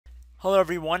Hello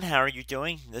everyone, how are you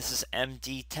doing? This is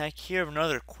MD Tech here with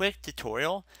another quick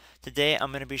tutorial. Today I'm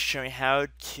going to be showing how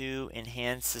to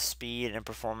enhance the speed and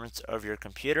performance of your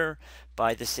computer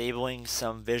by disabling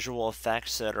some visual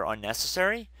effects that are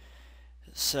unnecessary.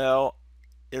 So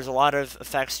there's a lot of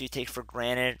effects you take for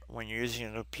granted when you're using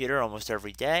a computer almost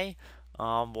every day.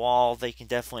 While they can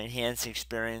definitely enhance the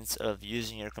experience of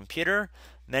using your computer,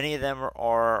 many of them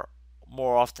are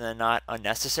more often than not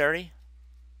unnecessary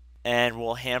and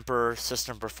will hamper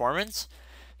system performance.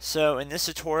 So in this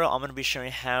tutorial, I'm going to be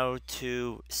showing how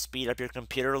to speed up your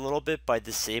computer a little bit by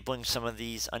disabling some of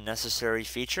these unnecessary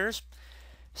features.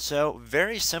 So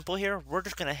very simple here. We're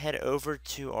just going to head over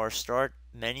to our start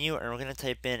menu and we're going to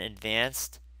type in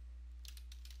advanced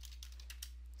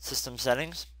system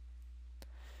settings.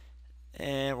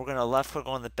 And we're going to left click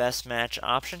on the best match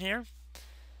option here.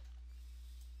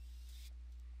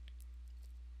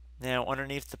 Now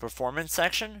underneath the performance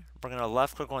section, we're going to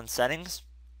left click on settings.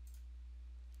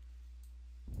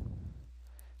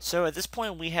 So at this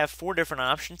point we have four different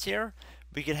options here.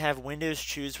 We could have Windows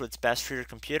choose what's best for your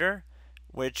computer,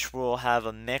 which will have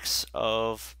a mix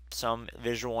of some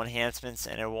visual enhancements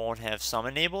and it won't have some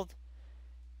enabled.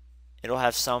 It'll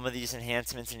have some of these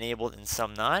enhancements enabled and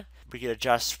some not. We could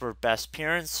adjust for best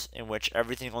appearance, in which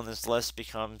everything on this list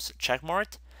becomes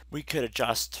checkmarked. We could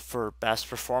adjust for best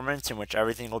performance, in which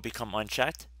everything will become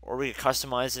unchecked. Or we could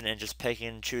customize it and just pick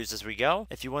and choose as we go.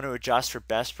 If you want to adjust for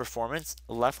best performance,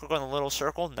 left click on the little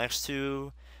circle next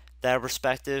to that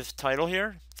respective title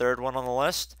here, third one on the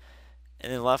list,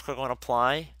 and then left click on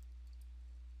apply,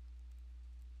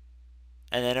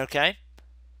 and then OK.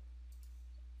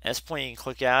 At this point, you can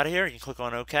click out of here, you can click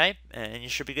on OK, and you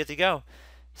should be good to go.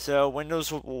 So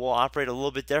Windows will operate a little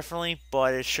bit differently,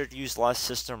 but it should use less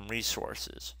system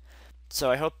resources. So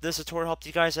I hope this tutorial helped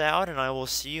you guys out, and I will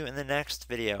see you in the next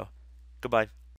video. Goodbye.